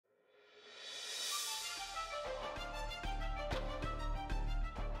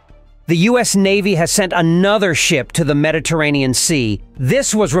The U.S. Navy has sent another ship to the Mediterranean Sea.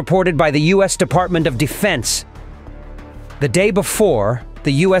 This was reported by the U.S. Department of Defense. The day before,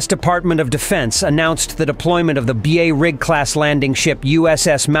 the U.S. Department of Defense announced the deployment of the B.A. Rig-class landing ship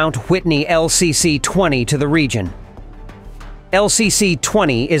USS Mount Whitney LCC-20 to the region.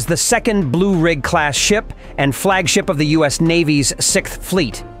 LCC-20 is the second Blue Rig-class ship and flagship of the U.S. Navy's 6th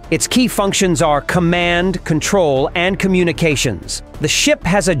Fleet. Its key functions are command, control, and communications. The ship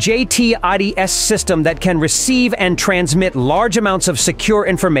has a JT-IDS system that can receive and transmit large amounts of secure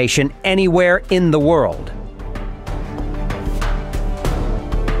information anywhere in the world.